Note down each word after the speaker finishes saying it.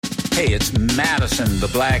Hey, it's Madison the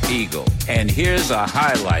Black Eagle, and here's a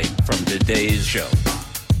highlight from today's show.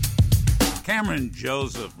 Cameron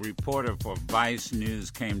Joseph, reporter for Vice News,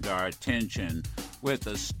 came to our attention with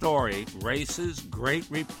a story, Race's Great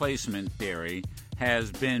Replacement Theory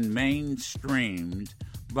has been mainstreamed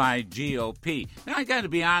by GOP. Now, I got to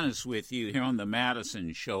be honest with you, here on the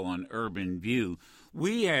Madison Show on Urban View,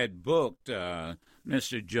 we had booked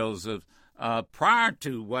Mr. Joseph prior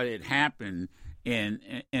to what had happened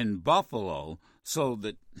in Buffalo, so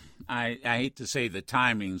that I hate to say the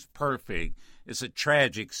timing's perfect. It's a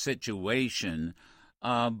tragic situation.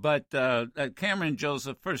 But Cameron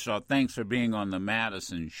Joseph, first of all, thanks for being on the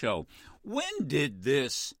Madison Show. When did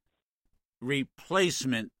this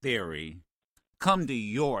replacement theory come to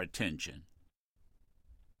your attention?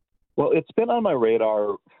 Well, it's been on my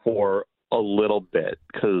radar for a little bit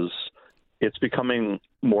because it's becoming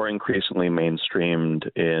more increasingly mainstreamed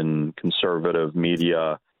in conservative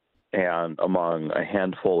media and among a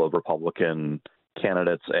handful of Republican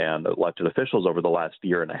candidates and elected officials over the last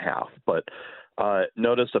year and a half. But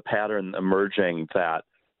noticed a pattern emerging that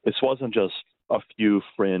this wasn't just a few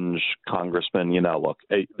fringe congressmen. Look,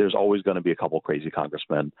 there's always going to be a couple crazy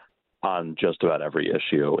congressmen on just about every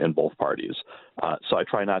issue in both parties. So I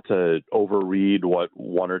try not to overread what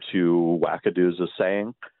one or two wackadoos is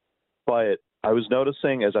saying. But I was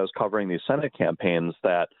noticing as I was covering these Senate campaigns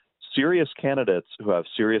that serious candidates who have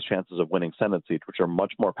serious chances of winning Senate seats, which are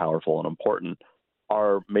much more powerful and important,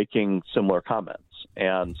 are making similar comments.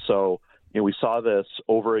 And so we saw this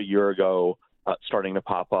over a year ago starting to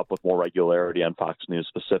pop up with more regularity on Fox News,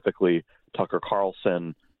 specifically Tucker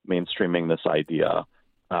Carlson mainstreaming this idea.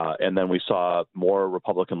 And then we saw more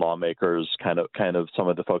Republican lawmakers, kind of some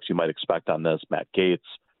of the folks you might expect on this, Matt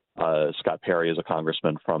Gaetz, Scott Perry is a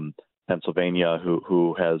congressman from Pennsylvania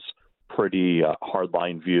who has pretty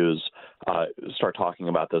hardline views, start talking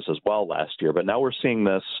about this as well last year. But now we're seeing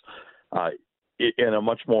this in a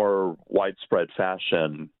much more widespread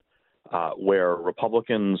fashion, where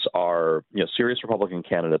Republicans are, serious Republican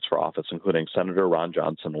candidates for office, including Senator Ron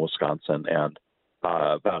Johnson of Wisconsin and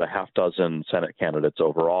about a half dozen Senate candidates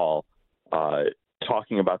overall,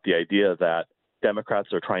 talking about the idea that Democrats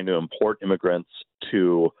are trying to import immigrants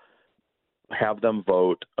to have them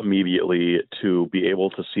vote immediately to be able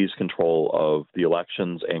to seize control of the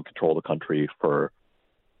elections and control the country for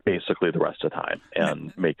basically the rest of the time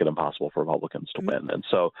and make it impossible for Republicans to win. And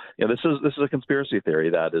so this is a conspiracy theory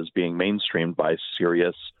that is being mainstreamed by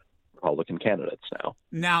serious Republican candidates now.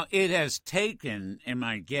 Now, it has taken, and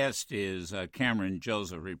my guest is Cameron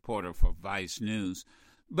Joseph, reporter for Vice News,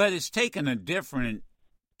 but it's taken a different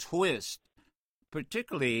twist,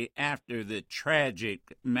 particularly after the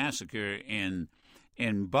tragic massacre in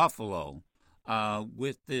Buffalo,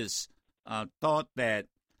 with this thought that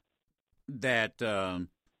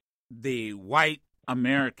the white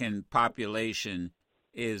American population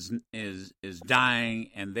is dying,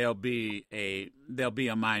 and there'll be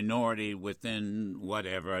a minority within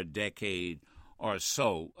whatever a decade or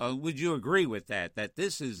so. Would you agree with that? That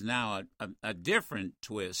this is now a different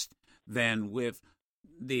twist than with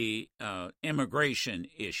the immigration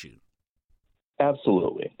issue?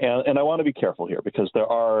 Absolutely, and I want to be careful here because there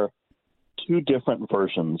are two different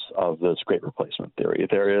versions of this great replacement theory.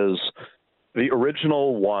 There is the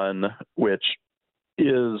original one, which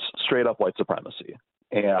is straight up white supremacy.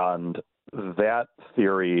 And that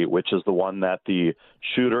theory, which is the one that the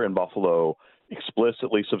shooter in Buffalo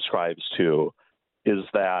explicitly subscribes to, is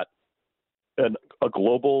that a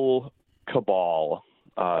global cabal,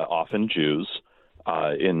 often Jews,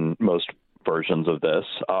 in most versions of this,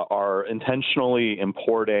 are intentionally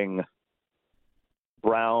importing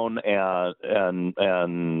brown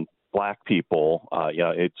and black people.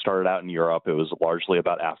 It started out in Europe. It was largely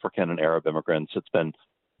about African and Arab immigrants. It's been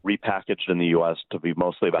repackaged in the U.S. to be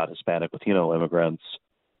mostly about Hispanic Latino immigrants,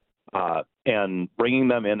 and bringing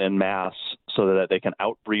them in mass so that they can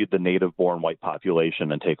outbreed the native-born white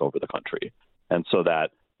population and take over the country, and so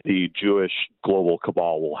that the Jewish global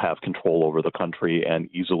cabal will have control over the country and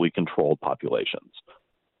easily controlled populations.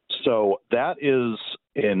 So that is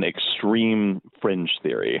an extreme fringe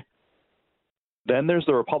theory. Then there's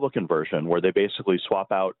the Republican version where they basically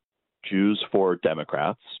swap out Jews for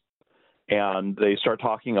Democrats, and they start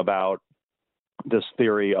talking about this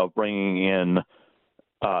theory of bringing in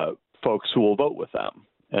folks who will vote with them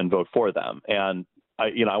and vote for them. And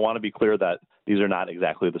I want to be clear that these are not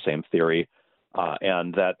exactly the same theory,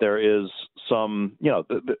 and that there is some,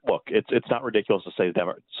 look, it's not ridiculous to say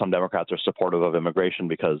some Democrats are supportive of immigration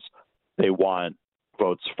because they want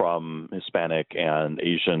votes from Hispanic and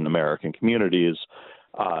Asian American communities,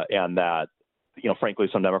 and that frankly,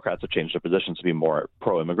 some Democrats have changed their positions to be more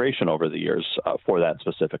pro-immigration over the years for that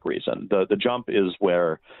specific reason. The jump is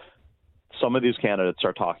where some of these candidates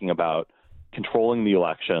are talking about controlling the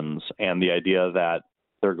elections and the idea that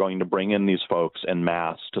they're going to bring in these folks en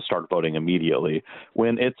masse to start voting immediately,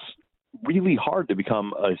 when it's really hard to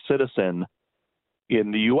become a citizen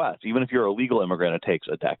in the U.S. Even if you're a legal immigrant, it takes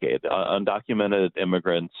a decade. Undocumented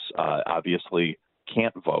immigrants obviously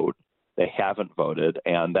can't vote. They haven't voted,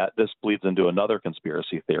 and that this bleeds into another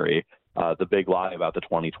conspiracy theory, the big lie about the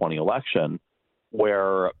 2020 election,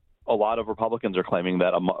 where a lot of Republicans are claiming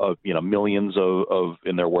that millions of,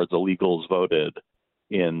 in their words, illegals voted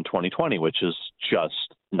in 2020, which is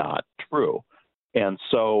just not true. And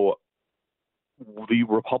so the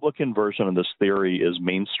Republican version of this theory is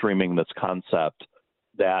mainstreaming this concept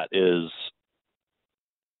that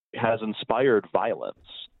has inspired violence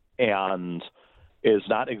and is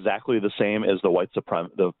not exactly the same as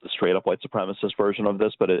the straight up white supremacist version of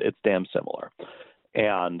this, but it's damn similar.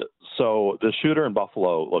 And so the shooter in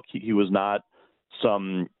Buffalo, look, he was not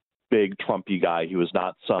some big Trumpy guy. He was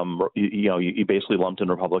not he basically lumped in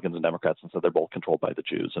Republicans and Democrats and said they're both controlled by the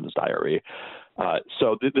Jews in his diary.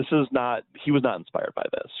 So he was not inspired by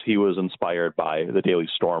this. He was inspired by the Daily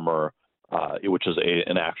Stormer, which is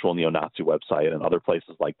an actual neo-Nazi website, and other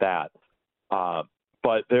places like that.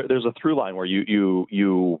 But there's a through line where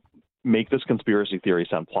you make this conspiracy theory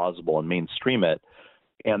sound plausible and mainstream it,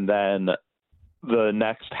 and then the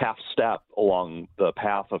next half step along the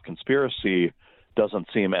path of conspiracy doesn't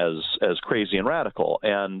seem as crazy and radical.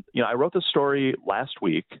 And, I wrote this story last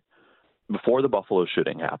week before the Buffalo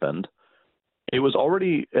shooting happened. It was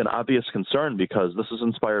already an obvious concern because this has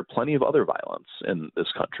inspired plenty of other violence in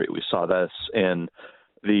this country. We saw this in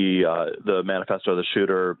the manifesto of the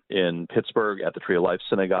shooter in Pittsburgh at the Tree of Life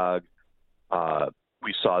Synagogue.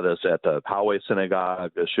 We saw this at the Poway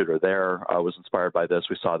Synagogue. The shooter there was inspired by this.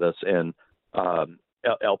 We saw this in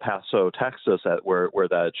El Paso, Texas, where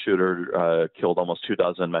that shooter killed almost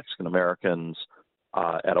 24 Mexican Americans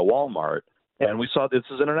at a Walmart. And we saw this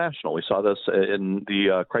is international. We saw this in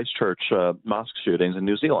the Christchurch mosque shootings in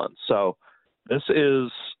New Zealand. So this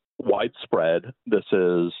is widespread. This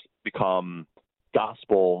has become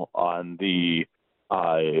gospel on the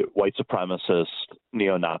white supremacist,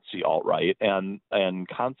 neo-Nazi alt-right, and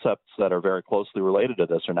concepts that are very closely related to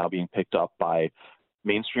this are now being picked up by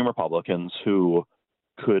mainstream Republicans who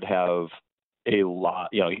could have a lot.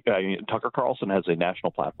 Tucker Carlson has a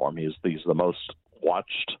national platform. He's the most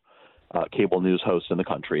watched cable news host in the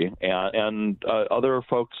country, and other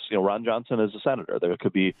folks. Ron Johnson is a senator. There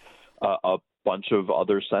could be a bunch of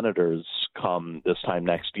other senators come this time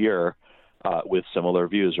next year with similar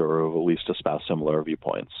views, or at least espouse similar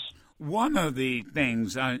viewpoints. One of the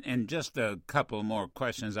things, and just a couple more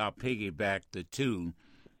questions, I'll piggyback the two.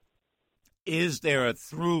 Is there a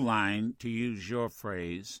through line, to use your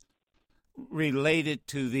phrase, related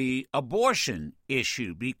to the abortion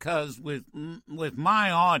issue? Because with my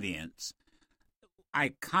audience,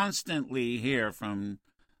 I constantly hear from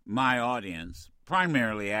my audience,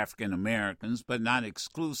 primarily African Americans, but not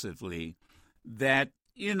exclusively, that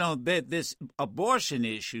that this abortion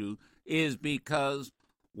issue is because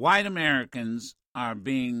white Americans are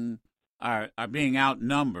being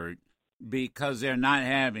outnumbered because they're not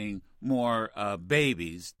having more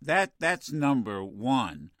babies. That's number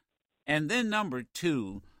one. And then number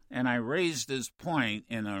two, and I raised this point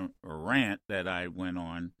in a rant that I went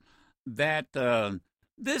on, that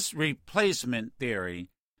this replacement theory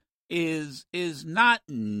is not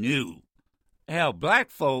new. Hell,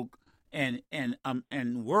 black folk and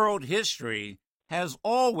world history has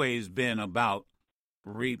always been about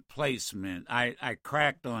replacement. I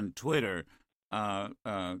cracked on Twitter,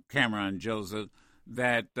 Cameron Joseph,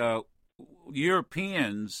 that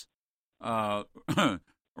Europeans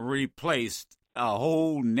replaced a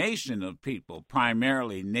whole nation of people,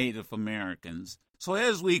 primarily Native Americans. So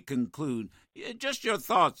as we conclude, just your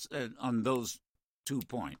thoughts on those 2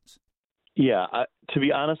 points. Yeah, to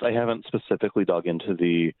be honest, I haven't specifically dug into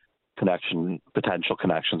the potential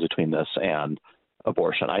connections between this and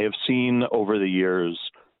abortion. I have seen over the years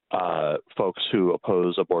folks who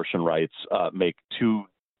oppose abortion rights make two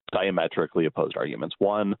diametrically opposed arguments.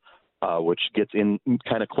 One, which gets in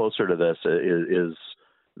kind of closer to this, is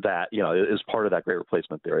that is part of that great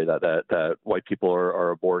replacement theory that white people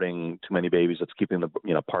are aborting too many babies. It's keeping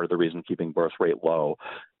part of the reason keeping birth rate low,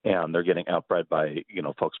 and they're getting outbred by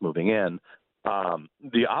folks moving in.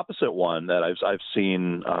 The opposite one that I've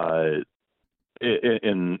seen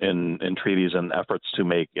in treaties and efforts to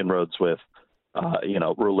make inroads with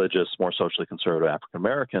religious, more socially conservative African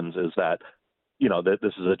Americans is that that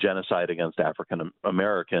this is a genocide against African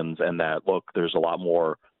Americans, and that, look, there's a lot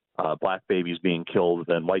more black babies being killed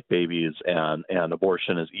than white babies, and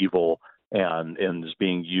abortion is evil and is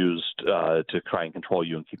being used to try and control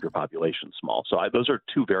you and keep your population small. So those are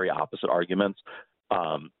two very opposite arguments.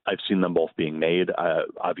 I've seen them both being made.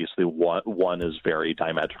 Obviously, one is very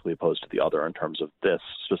diametrically opposed to the other in terms of this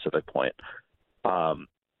specific point.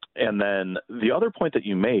 And then the other point that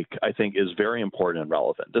you make, I think, is very important and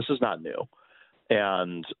relevant. This is not new.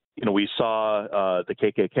 And, we saw the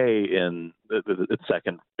KKK in its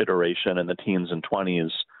second iteration in the teens and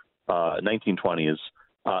 1920s,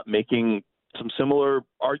 making some similar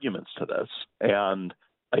arguments to this. And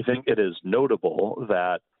I think it is notable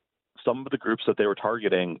that some of the groups that they were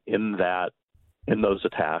targeting in those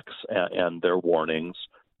attacks and their warnings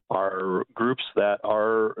are groups that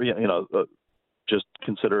are, just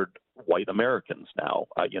considered white Americans now,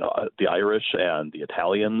 the Irish and the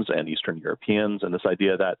Italians and Eastern Europeans, and this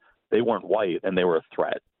idea that they weren't white and they were a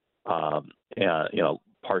threat. And,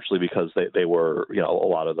 partially because they were, a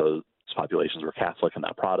lot of those populations were Catholic and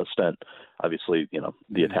not Protestant. Obviously,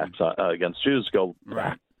 the attacks against Jews go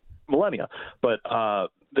back millennia. But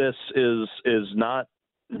this is not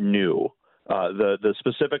new. The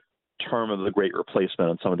specific term of the Great Replacement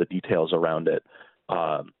and some of the details around it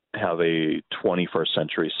have a 21st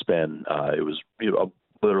century spin. It was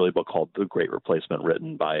literally a book called The Great Replacement,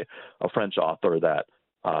 written by a French author that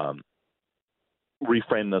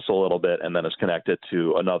reframed this a little bit and then is connected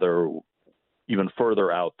to another even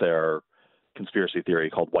further out there conspiracy theory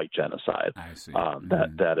called white genocide. I see.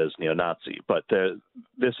 That is neo-Nazi. But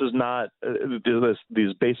this is not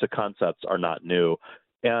these basic concepts are not new.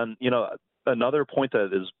 And another point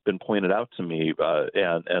that has been pointed out to me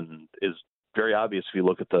and is very obvious if you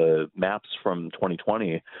look at the maps from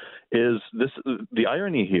 2020 is the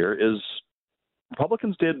irony here is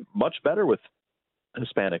Republicans did much better with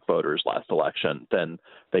Hispanic voters last election than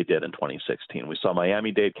they did in 2016. We saw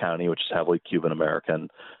Miami-Dade County, which is heavily Cuban American,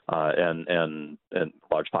 and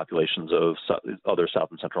large populations of other South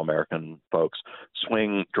and Central American folks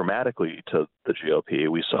swing dramatically to the GOP.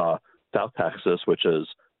 We saw South Texas, which is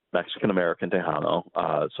Mexican American Tejano,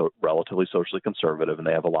 so relatively socially conservative, and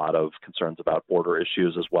they have a lot of concerns about border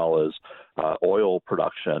issues as well as oil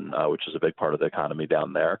production, which is a big part of the economy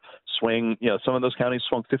down there. Some of those counties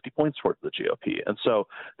swung 50 points towards the GOP. And so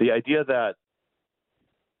the idea that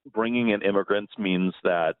bringing in immigrants means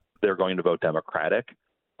that they're going to vote Democratic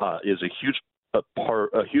is a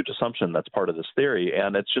huge assumption that's part of this theory,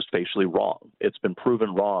 and it's just facially wrong. It's been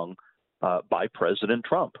proven wrong by President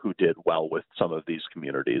Trump, who did well with some of these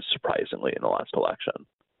communities, surprisingly, in the last election.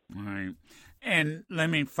 All right. And let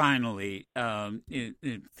me finally,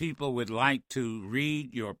 if people would like to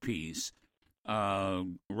read your piece,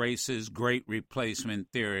 Race's Great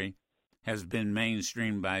Replacement Theory has been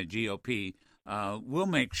mainstreamed by GOP, we'll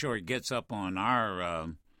make sure it gets up on our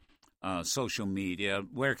social media.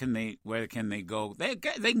 Where can they go? They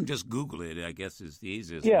can just Google it, I guess, is the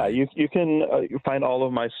easiest way. You can find all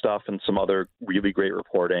of my stuff and some other really great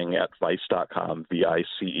reporting at vice.com,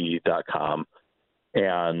 vice.com.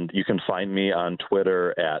 And you can find me on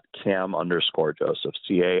Twitter at Cam_Joseph,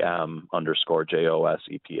 CAM_JOSEPH.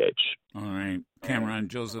 All right. Cameron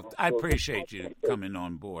Joseph, I appreciate you coming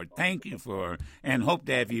on board. Thank you and hope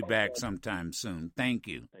to have you back sometime soon. Thank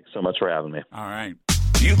you. Thanks so much for having me. All right.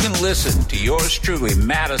 You can listen to yours truly,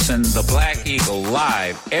 Madison the Black Eagle,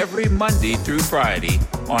 live every Monday through Friday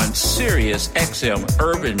on Sirius XM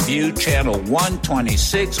Urban View Channel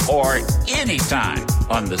 126 or anytime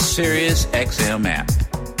on the Sirius XM app.